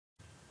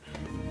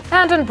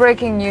And in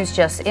breaking news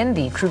just in,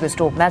 the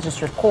Krugersdorp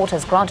Magistrate Court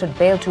has granted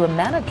bail to a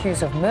man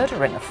accused of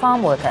murdering a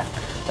farm worker.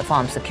 The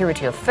farm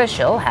security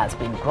official has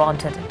been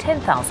granted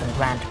 10,000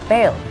 rand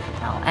bail.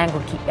 Now,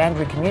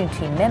 angry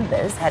community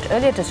members had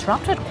earlier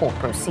disrupted court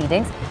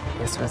proceedings.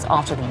 This was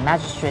after the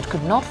magistrate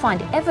could not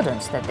find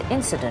evidence that the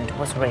incident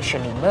was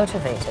racially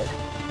motivated.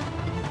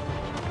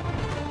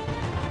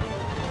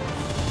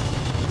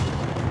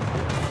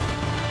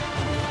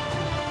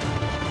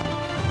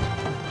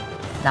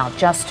 Now,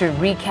 just to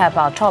recap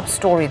our top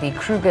story, the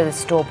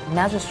Krugersdorp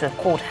Magistrate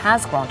Court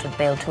has granted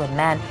bail to a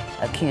man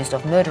accused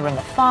of murdering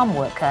a farm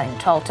worker in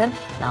Talton.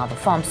 Now, the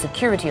farm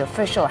security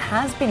official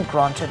has been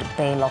granted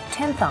bail of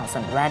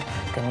 10,000 rand.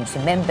 Community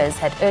members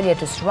had earlier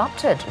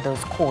disrupted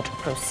those court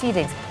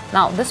proceedings.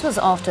 Now, this was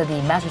after the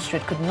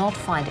magistrate could not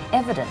find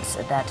evidence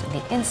that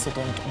the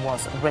incident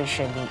was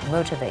racially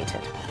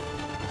motivated.